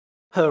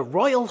Her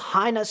Royal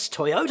Highness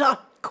Toyota,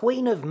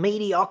 Queen of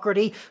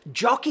Mediocrity,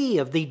 jockey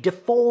of the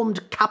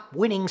deformed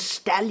cup-winning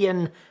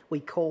stallion we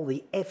call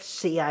the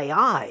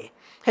FCAI,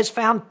 has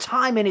found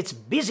time in its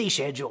busy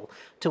schedule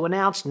to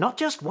announce not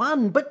just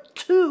one, but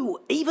two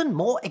even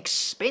more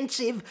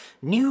expensive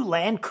new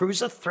Land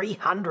Cruiser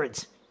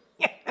 300s.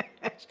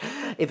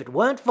 If it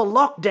weren't for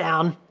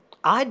lockdown,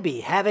 I'd be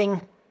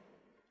having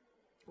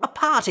a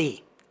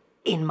party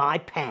in my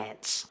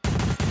pants.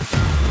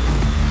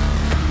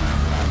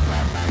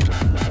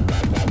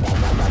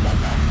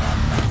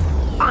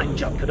 I'm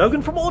John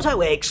Cadogan from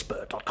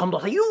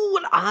AutoExpert.com.au,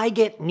 and I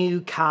get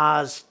new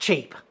cars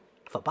cheap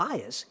for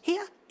buyers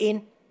here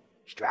in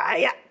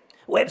Australia.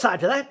 Website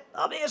for that,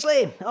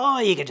 obviously.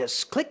 Or you can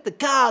just click the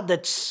card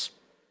that's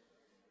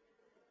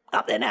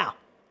up there now,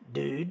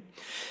 dude.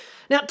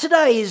 Now,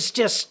 today is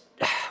just,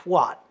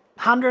 what,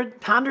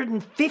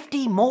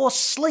 150 more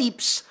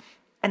sleeps,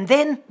 and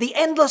then the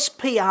endless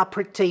PR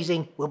prick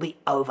teasing will be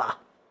over.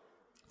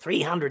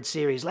 300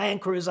 Series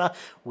Land Cruiser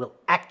will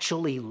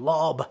actually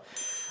lob.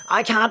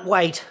 I can't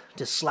wait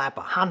to slap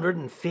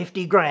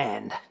 150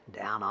 grand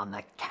down on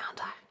the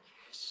counter.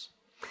 Yes.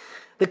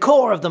 The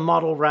core of the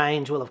model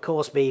range will of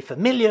course be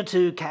familiar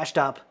to cashed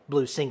up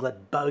blue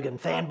singlet bogan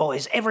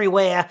fanboys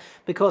everywhere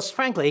because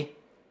frankly,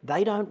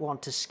 they don't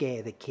want to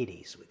scare the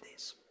kiddies with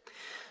this.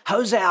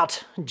 Hose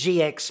out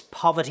GX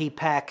Poverty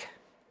Pack,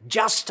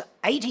 just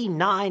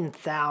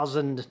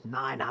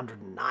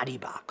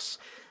 $89,990.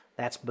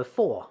 That's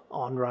before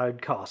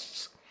on-road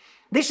costs.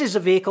 This is a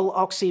vehicle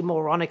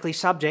oxymoronically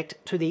subject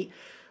to the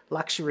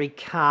luxury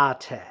car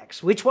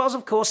tax, which was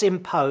of course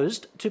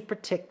imposed to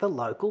protect the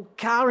local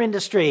car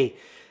industry.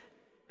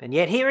 And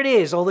yet here it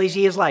is, all these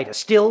years later,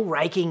 still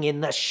raking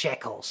in the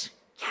shekels.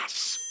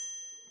 Yes!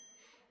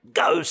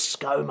 Go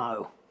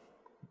ScoMo!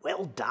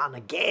 Well done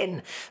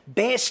again.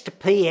 Best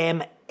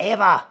PM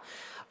ever.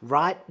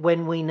 Right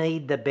when we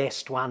need the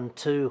best one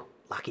too.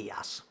 Lucky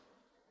us.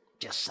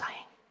 Just saying.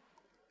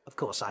 Of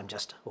course, I'm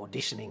just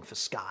auditioning for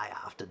Sky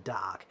After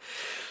Dark.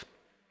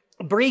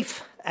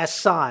 Brief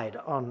aside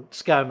on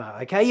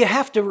ScoMo, okay? You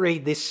have to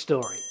read this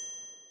story.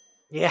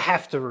 You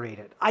have to read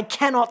it. I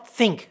cannot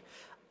think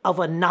of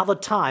another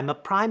time a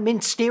prime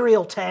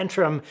ministerial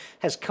tantrum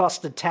has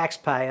cost a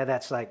taxpayer,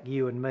 that's like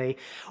you and me,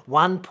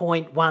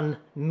 $1.1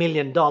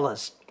 million.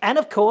 And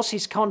of course,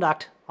 his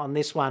conduct on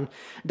this one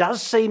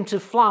does seem to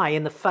fly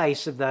in the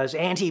face of those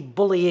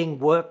anti-bullying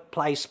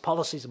workplace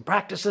policies and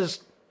practices,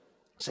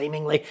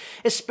 seemingly,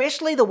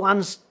 especially the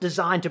ones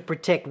designed to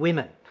protect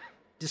women.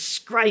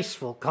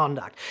 Disgraceful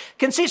conduct.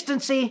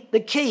 Consistency, the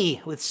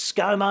key with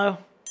ScoMo.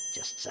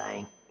 Just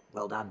saying.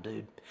 Well done,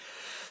 dude.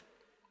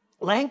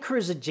 Land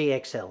Cruiser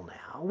GXL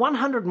now,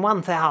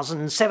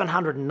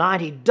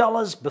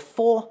 $101,790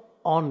 before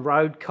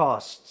on-road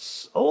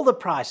costs. All the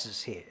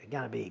prices here are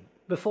going to be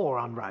before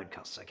on-road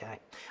costs, okay?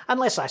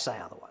 Unless I say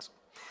otherwise.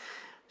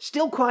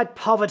 Still quite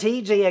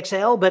poverty,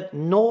 GXL, but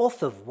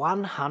north of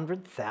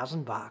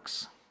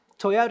 $100,000.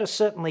 Toyota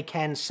certainly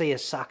can see a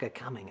sucker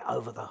coming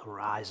over the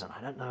horizon.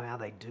 I don't know how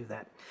they do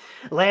that.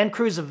 Land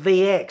Cruiser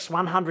VX,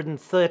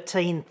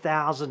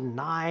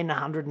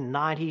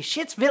 $113,990.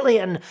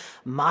 Schittsvillian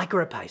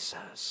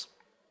micropesos.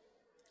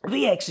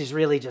 VX is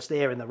really just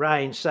there in the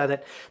range so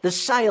that the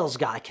sales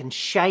guy can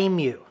shame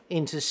you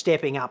into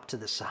stepping up to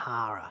the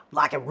Sahara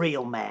like a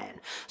real man,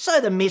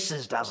 so the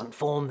missus doesn't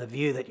form the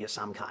view that you're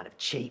some kind of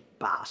cheap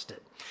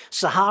bastard.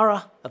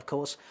 Sahara, of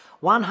course,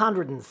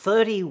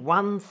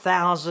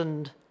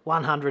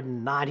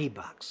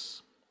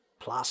 $131,190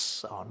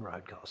 plus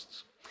on-road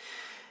costs.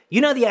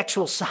 You know the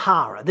actual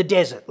Sahara, the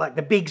desert, like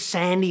the big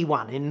sandy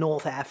one in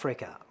North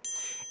Africa.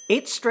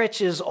 It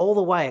stretches all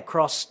the way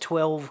across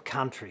 12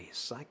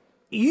 countries, like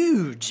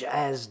huge,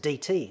 as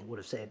DT would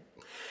have said.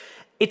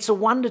 It's a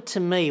wonder to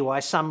me why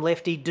some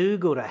lefty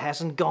do-gooder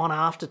hasn't gone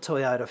after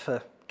Toyota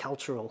for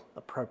cultural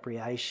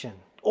appropriation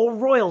or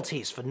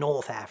royalties for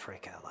North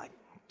Africa, like,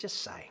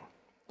 just saying.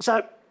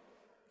 So,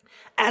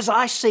 as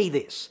I see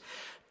this,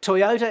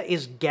 Toyota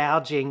is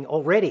gouging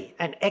already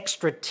an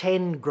extra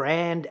 10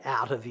 grand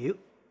out of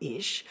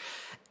you-ish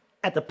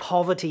at the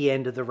poverty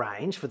end of the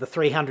range for the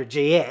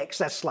 300GX.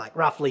 That's like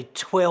roughly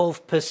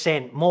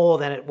 12% more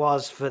than it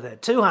was for the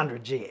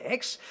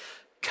 200GX.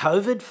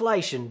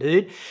 COVID-flation,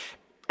 dude.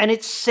 And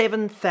it's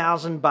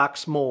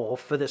 $7,000 more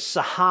for the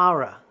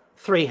Sahara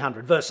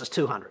 300 versus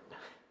 200.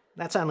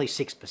 That's only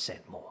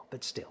 6% more,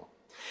 but still.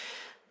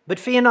 But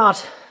fear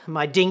not,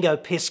 my Dingo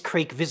Piss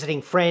Creek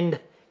visiting friend.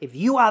 If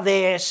you are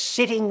there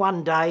sitting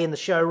one day in the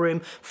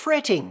showroom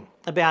fretting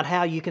about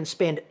how you can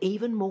spend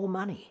even more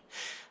money,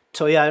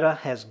 Toyota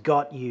has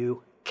got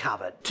you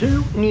covered.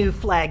 Two new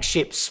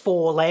flagships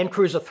for Land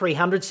Cruiser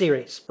 300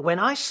 series. When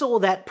I saw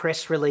that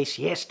press release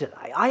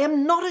yesterday, I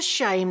am not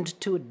ashamed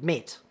to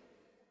admit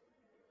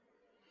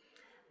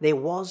there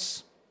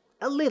was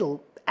a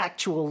little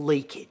actual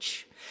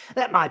leakage.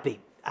 That might be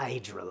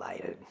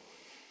age-related.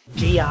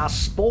 GR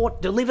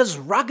Sport delivers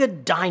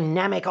rugged,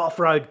 dynamic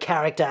off-road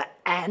character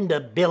and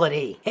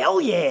ability. Hell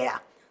yeah!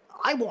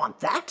 I want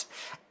that.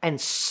 And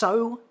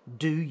so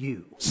do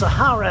you.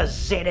 Sahara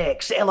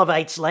ZX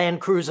elevates Land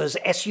Cruiser's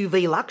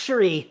SUV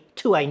luxury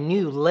to a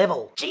new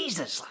level.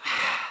 Jesus,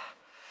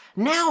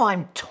 now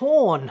I'm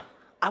torn.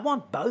 I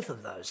want both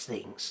of those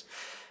things.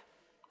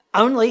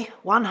 Only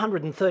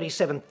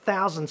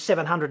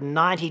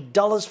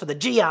 $137,790 for the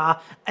GR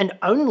and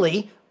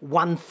only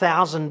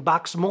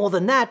 $1,000 more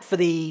than that for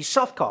the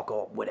softcock,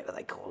 or whatever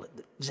they call it,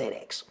 the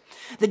ZX.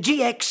 The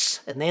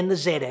GX and then the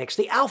ZX,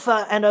 the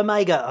alpha and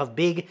omega of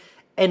big,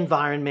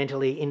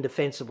 environmentally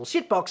indefensible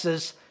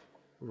shitboxes,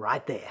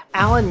 right there.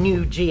 Our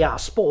new GR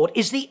Sport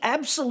is the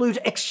absolute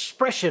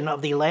expression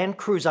of the Land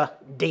Cruiser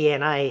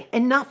DNA.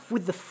 Enough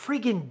with the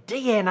friggin'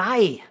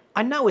 DNA.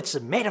 I know it's a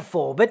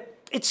metaphor, but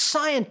it's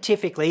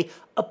scientifically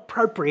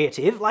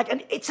appropriative,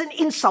 it's an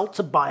insult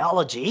to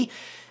biology,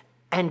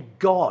 and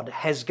God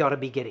has got to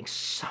be getting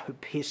so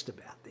pissed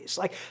about this.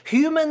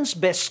 Humans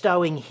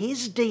bestowing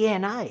his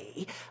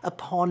DNA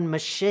upon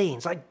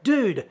machines.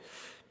 Dude,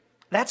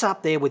 that's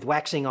up there with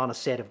waxing on a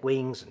set of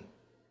wings and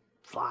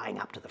flying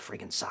up to the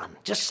friggin' sun.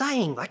 Just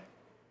saying,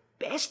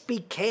 best be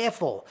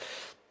careful.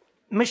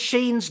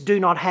 Machines do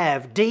not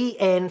have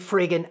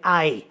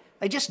DNA.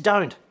 They just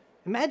don't.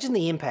 Imagine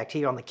the impact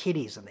here on the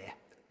kiddies and their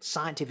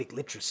scientific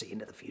literacy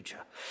into the future.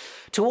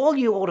 To all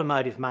you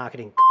automotive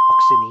marketing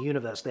cocks in the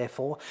universe,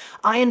 therefore,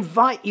 I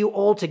invite you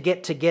all to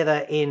get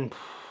together in,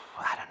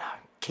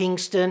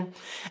 Kingston,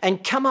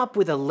 and come up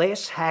with a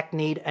less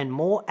hackneyed and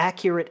more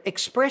accurate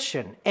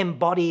expression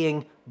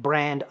embodying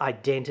brand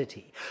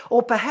identity.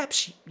 Or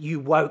perhaps you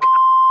woke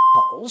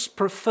assholes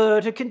prefer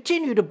to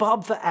continue to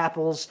bob for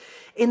apples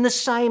in the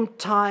same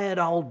tired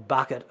old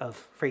bucket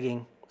of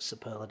frigging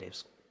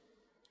superlatives.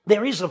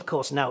 There is, of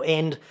course, no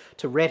end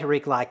to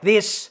rhetoric like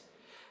this,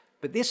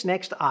 but this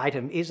next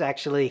item is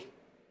actually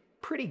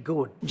pretty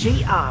good.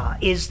 GR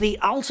is the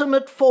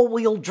ultimate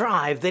four-wheel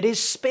drive that is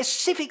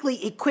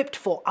specifically equipped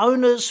for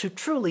owners who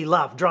truly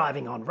love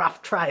driving on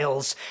rough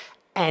trails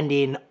and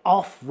in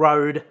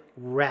off-road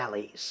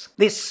rallies.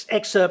 This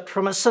excerpt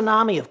from a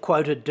tsunami of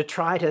quoted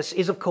detritus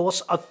is, of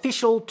course,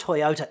 official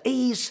Toyota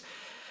Ease,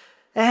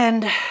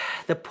 and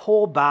the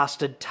poor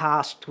bastard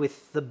tasked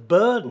with the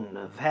burden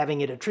of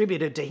having it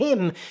attributed to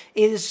him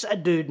is a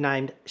dude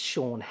named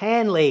Sean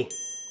Hanley.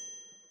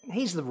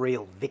 He's the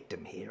real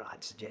victim here,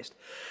 I'd suggest.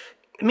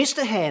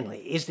 Mr.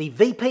 Hanley is the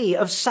VP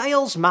of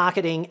Sales,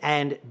 Marketing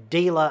and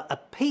Dealer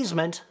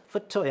Appeasement for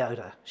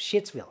Toyota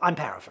Shitsville. I'm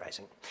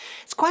paraphrasing.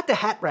 It's quite the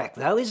hat rack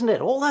though, isn't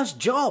it? All those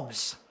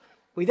jobs.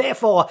 We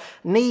therefore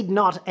need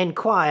not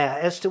enquire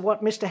as to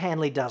what Mr.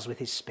 Hanley does with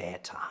his spare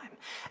time.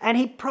 And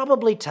he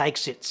probably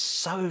takes it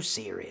so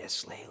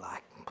seriously,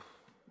 like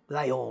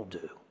they all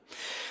do.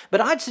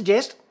 But I'd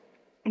suggest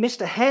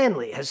Mr.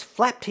 Hanley has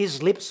flapped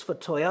his lips for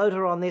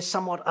Toyota on this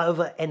somewhat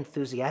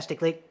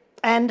over-enthusiastically,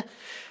 and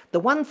the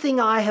one thing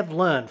I have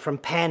learned from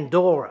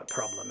Pandora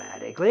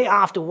problematically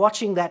after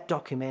watching that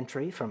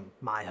documentary from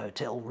my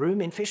hotel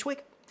room in Fyshwick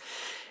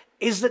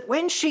is that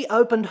when she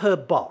opened her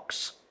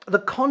box, the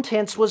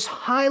contents was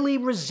highly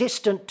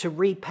resistant to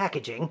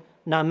repackaging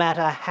no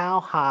matter how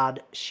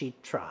hard she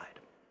tried.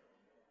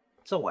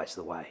 It's always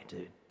the way,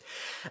 dude.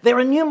 There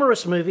are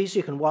numerous movies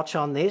you can watch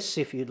on this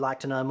if you'd like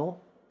to know more.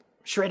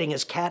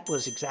 Schrodinger's Cat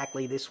was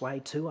exactly this way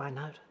too, I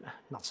note.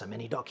 Not so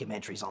many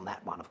documentaries on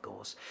that one, of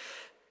course.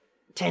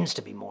 Tends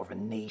to be more of a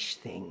niche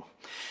thing.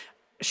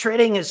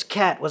 Schrodinger's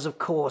cat was, of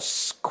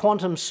course,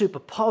 quantum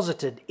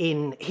superposited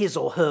in his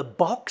or her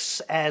box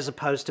as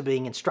opposed to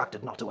being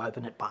instructed not to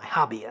open it by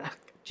hubby.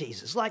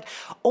 Jesus,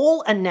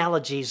 all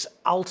analogies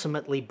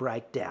ultimately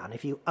break down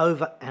if you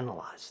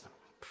overanalyze them.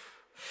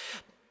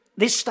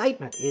 This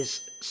statement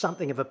is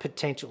something of a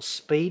potential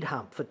speed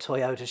hump for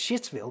Toyota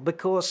Shitsville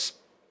because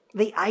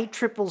the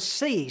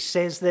ACCC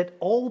says that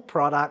all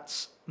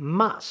products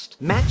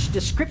must match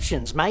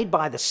descriptions made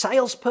by the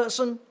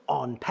salesperson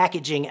on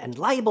packaging and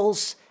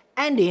labels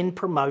and in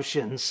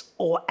promotions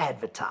or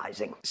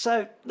advertising.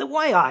 So the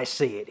way I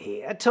see it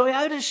here,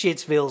 Toyota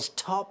Shitsville's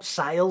top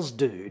sales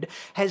dude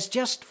has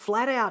just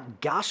flat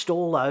out gushed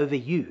all over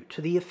you to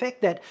the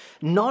effect that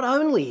not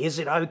only is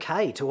it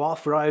okay to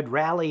off-road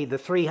rally the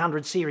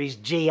 300 series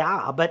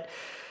GR, but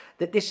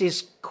that this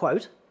is,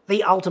 quote,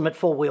 the ultimate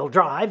four-wheel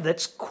drive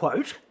that's,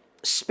 quote,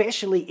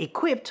 specially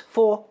equipped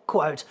for,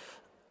 quote,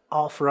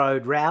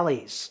 off-road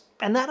rallies.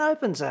 And that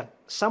opens a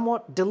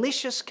somewhat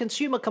delicious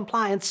consumer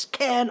compliance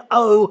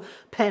can-o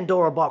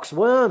Pandora box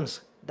worms,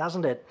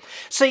 doesn't it?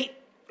 See,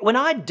 when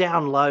I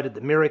downloaded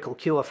the miracle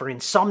cure for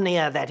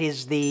insomnia, that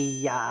is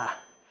the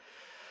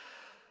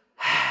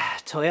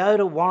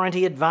Toyota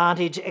Warranty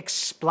Advantage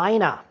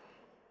Explainer,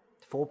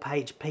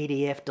 4-page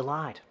PDF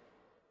delight.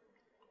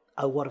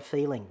 Oh, what a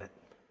feeling, but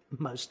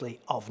mostly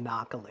of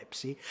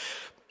narcolepsy.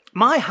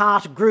 My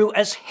heart grew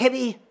as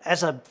heavy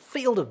as a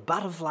field of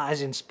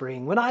butterflies in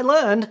spring when I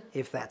learned,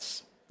 if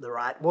that's the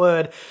right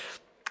word,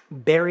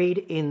 buried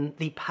in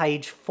the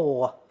page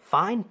 4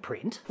 fine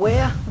print,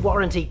 where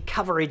warranty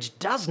coverage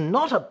does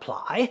not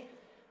apply,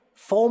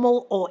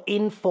 formal or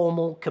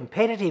informal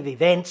competitive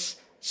events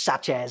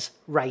such as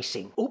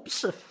racing.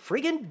 Oops, a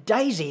friggin'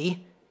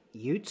 daisy,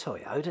 You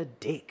Toyota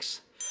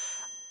dicks.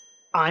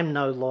 I'm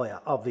no lawyer,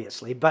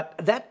 obviously, but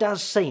that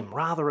does seem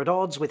rather at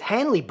odds with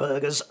Hanley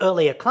Burger's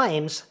earlier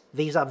claims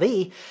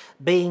vis-a-vis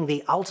being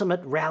the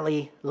ultimate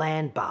rally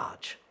land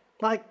barge.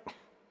 Like,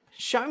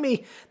 show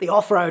me the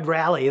off-road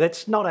rally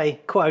that's not a,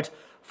 quote,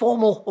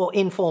 formal or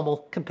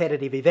informal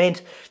competitive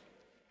event.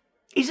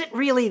 Is it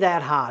really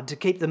that hard to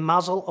keep the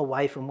muzzle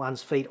away from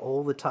one's feet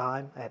all the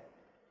time at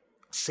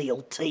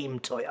SEAL Team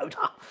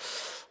Toyota?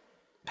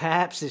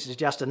 Perhaps this is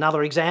just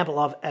another example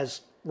of,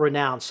 as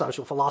renowned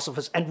social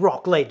philosophers and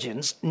rock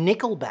legends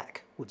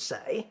Nickelback would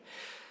say,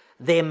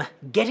 them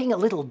getting a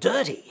little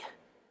dirty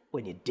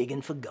when you're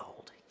digging for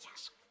gold.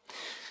 Yes.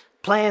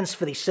 Plans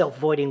for the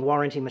self-voiding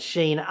warranty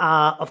machine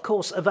are, of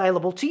course,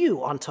 available to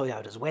you on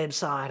Toyota's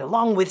website,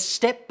 along with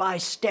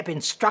step-by-step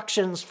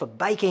instructions for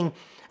baking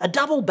a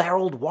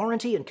double-barreled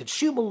warranty and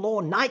consumer law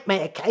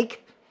nightmare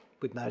cake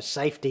with no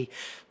safety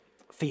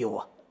for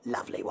your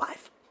lovely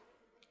wife.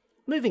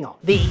 Moving on.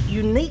 The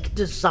unique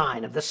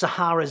design of the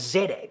Sahara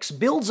ZX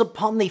builds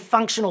upon the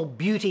functional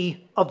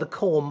beauty of the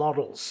core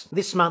models.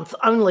 This month,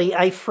 only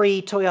a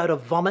free Toyota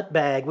vomit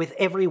bag with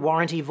every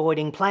warranty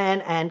voiding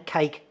plan and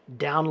cake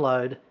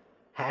download.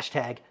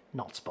 Hashtag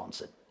not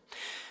sponsored.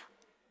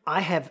 I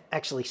have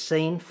actually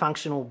seen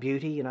functional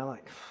beauty, you know,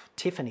 like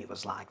Tiffany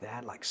was like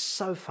that, like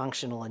so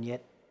functional and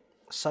yet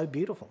so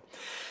beautiful.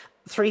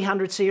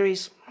 300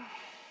 series,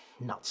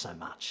 not so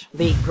much.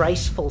 The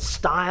graceful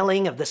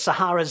styling of the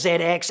Sahara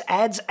ZX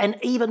adds an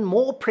even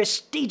more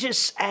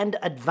prestigious and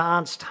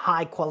advanced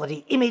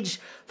high-quality image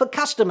for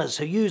customers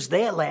who use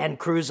their Land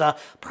Cruiser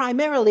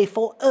primarily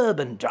for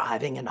urban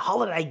driving and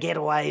holiday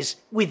getaways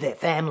with their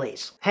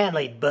families.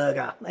 Hanley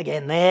Burger,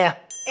 again there,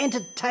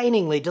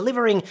 entertainingly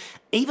delivering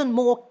even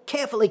more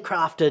carefully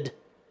crafted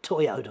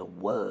Toyota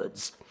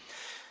words.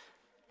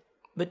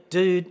 But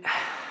dude,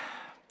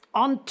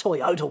 on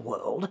Toyota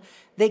World,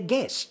 they're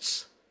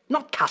guests,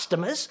 not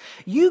customers.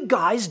 You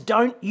guys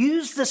don't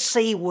use the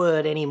C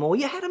word anymore.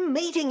 You had a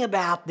meeting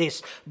about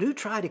this. Do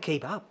try to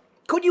keep up.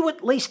 Could you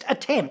at least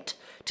attempt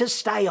to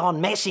stay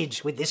on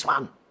message with this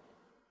one?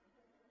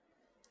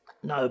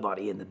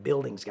 Nobody in the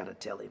building's going to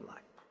tell him,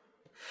 like.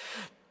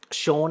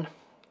 Sean,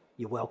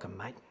 you're welcome,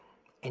 mate.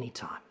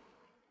 Anytime.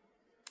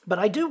 But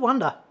I do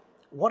wonder,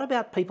 what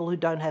about people who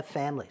don't have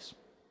families?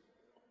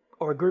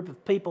 Or a group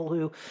of people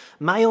who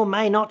may or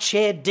may not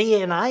share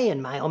DNA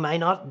and may or may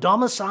not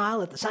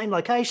domicile at the same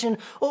location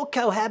or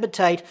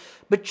cohabitate,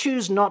 but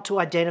choose not to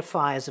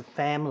identify as a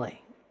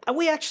family. Are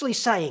we actually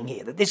saying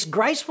here that this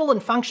graceful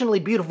and functionally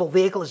beautiful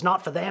vehicle is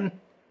not for them?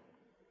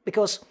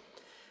 Because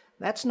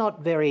that's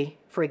not very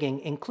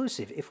frigging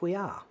inclusive if we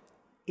are,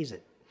 is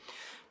it?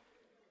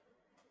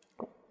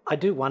 I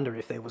do wonder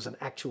if there was an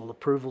actual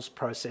approvals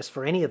process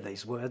for any of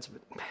these words,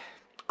 but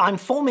I'm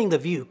forming the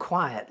view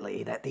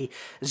quietly that the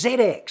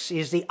ZX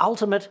is the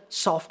ultimate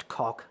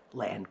soft-cock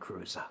Land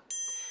Cruiser.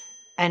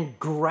 And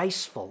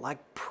graceful,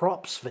 like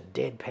props for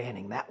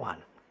deadpanning that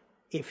one,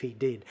 if he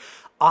did.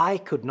 I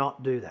could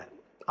not do that.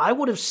 I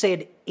would have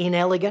said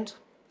inelegant,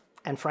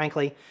 and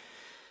frankly,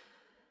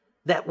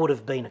 that would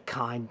have been a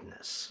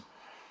kindness.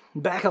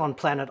 Back on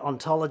Planet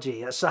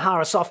Ontology, a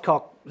Sahara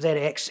Softcock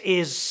ZX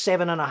is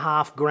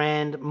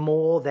 $7,500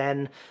 more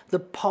than the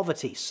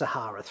poverty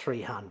Sahara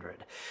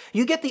 300.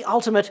 You get the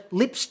ultimate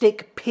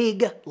lipstick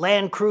pig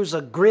Land Cruiser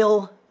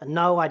grille.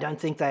 No, I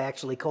don't think they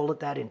actually call it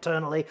that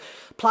internally.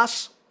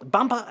 Plus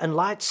bumper and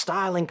light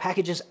styling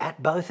packages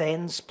at both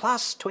ends,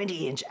 plus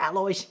 20-inch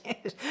alloys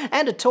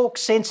and a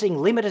torque-sensing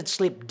limited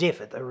slip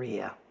diff at the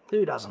rear.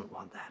 Who doesn't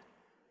want that?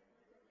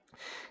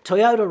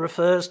 Toyota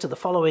refers to the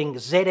following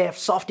ZF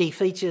softy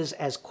features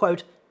as,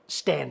 quote,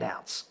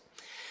 standouts.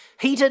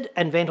 Heated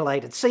and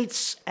ventilated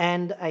seats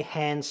and a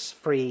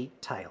hands-free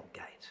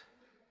tailgate.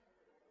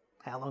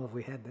 How long have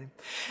we had them?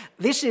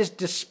 This is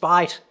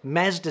despite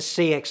Mazda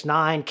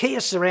CX-9, Kia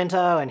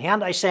Sorento and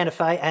Hyundai Santa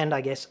Fe and, I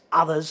guess,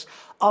 others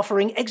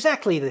offering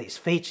exactly these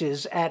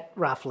features at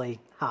roughly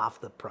half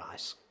the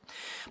price.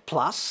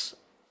 Plus,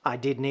 I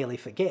did nearly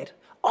forget,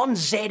 on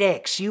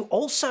ZX, you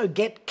also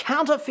get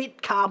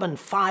counterfeit carbon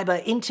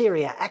fibre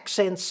interior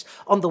accents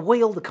on the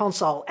wheel, the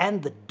console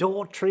and the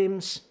door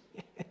trims.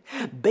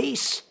 Be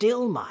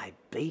still, my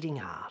beating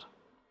heart.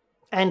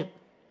 And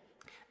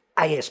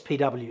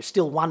ASPW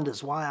still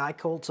wonders why I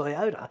call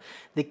Toyota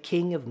the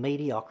king of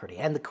mediocrity,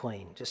 and the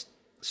queen, just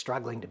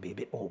struggling to be a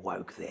bit more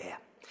woke there.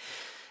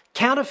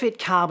 Counterfeit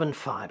carbon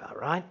fibre,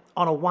 right,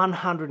 on a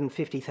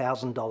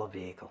 $150,000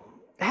 vehicle.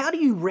 How do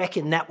you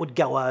reckon that would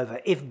go over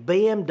if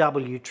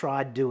BMW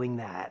tried doing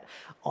that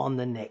on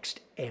the next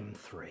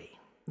M3?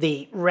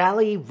 The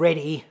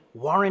rally-ready,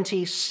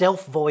 warranty,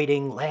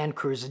 self-voiding Land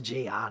Cruiser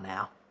GR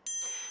now.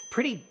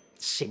 Pretty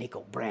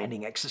cynical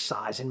branding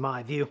exercise in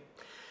my view.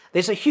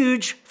 There's a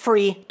huge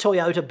free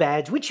Toyota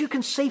badge which you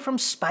can see from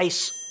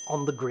space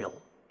on the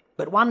grille.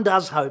 But one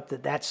does hope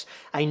that that's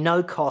a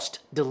no-cost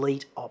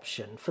delete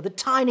option for the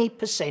tiny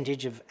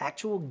percentage of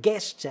actual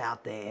guests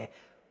out there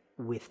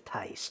with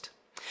taste.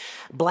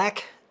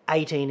 Black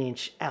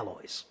 18-inch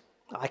alloys.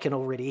 I can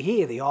already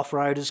hear the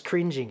off-roaders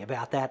cringing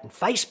about that and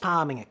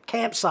face-palming at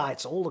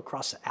campsites all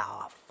across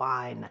our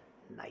fine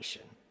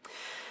nation.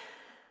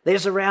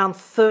 There's around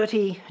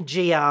 30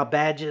 GR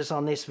badges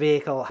on this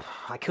vehicle.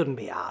 I couldn't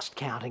be asked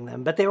counting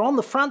them, but they're on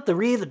the front, the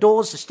rear, the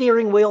doors, the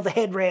steering wheel, the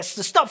headrest,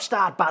 the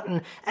stop-start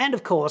button, and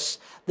of course,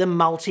 the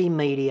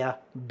multimedia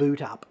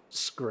boot-up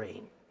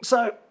screen.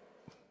 So,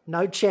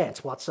 no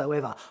chance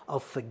whatsoever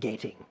of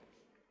forgetting,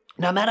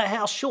 no matter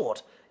how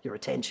short your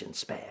attention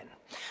span.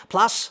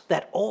 Plus,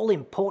 that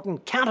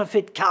all-important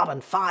counterfeit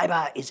carbon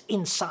fibre is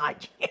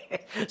inside.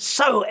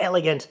 So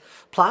elegant.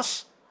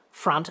 Plus,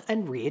 front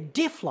and rear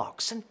diff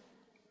locks. And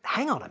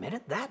hang on a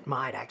minute, that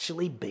might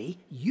actually be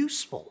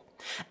useful.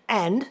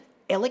 And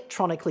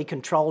electronically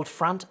controlled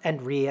front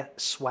and rear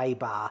sway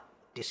bar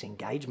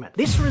disengagement.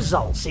 This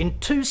results in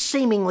two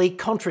seemingly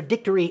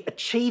contradictory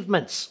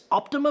achievements: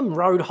 optimum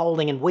road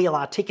holding and wheel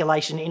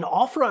articulation in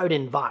off-road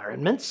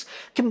environments,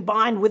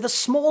 combined with a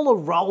smaller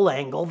roll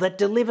angle that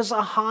delivers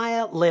a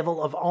higher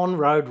level of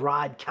on-road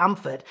ride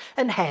comfort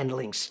and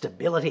handling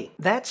stability.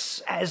 That's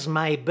as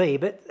may be,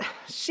 but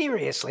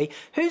seriously,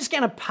 who's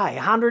going to pay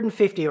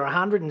 $150,000 or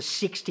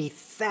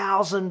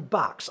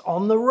 $160,000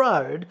 on the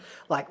road,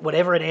 like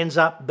whatever it ends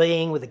up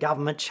being with the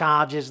government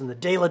charges and the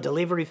dealer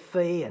delivery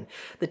fee and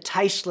the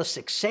tasteless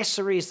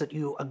accessories that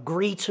you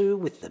agree to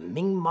with the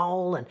Ming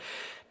Mole? And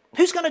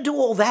who's going to do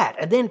all that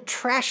and then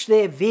trash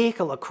their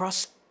vehicle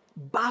across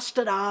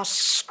busted-ass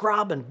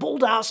scrub and bull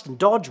dust and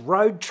Dodge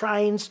road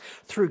trains,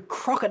 through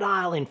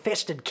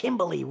crocodile-infested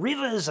Kimberley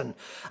rivers and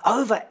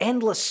over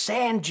endless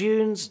sand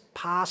dunes,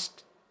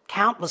 past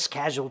countless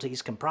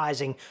casualties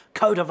comprising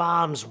coat of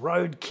arms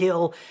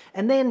roadkill,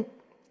 and then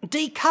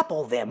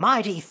decouple their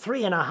mighty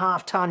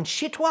 3.5-ton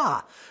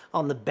chitois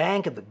on the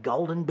bank of the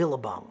Golden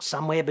Billabong,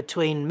 somewhere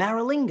between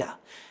Maralinga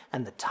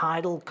and the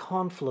tidal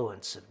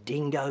confluence of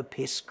Dingo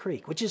Piss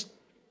Creek, which is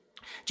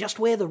just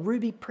where the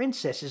Ruby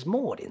Princess is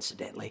moored,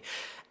 incidentally.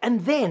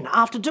 And then,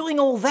 after doing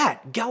all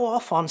that, go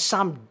off on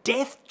some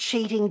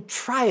death-cheating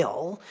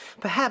trail,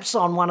 perhaps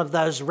on one of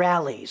those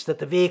rallies that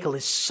the vehicle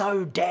is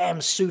so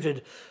damn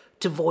suited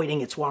to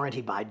voiding its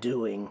warranty by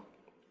doing.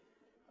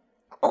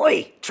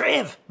 Oi,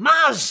 Trev,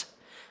 Muzz!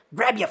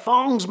 Grab your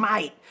thongs,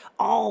 mate.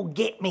 Oh,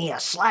 get me a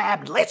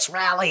slab. Let's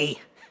rally.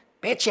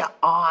 Betcha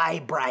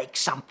I break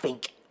something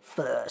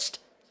first.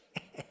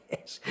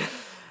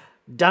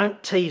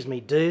 Don't tease me,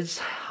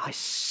 dudes. I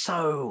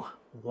so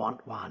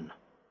want one.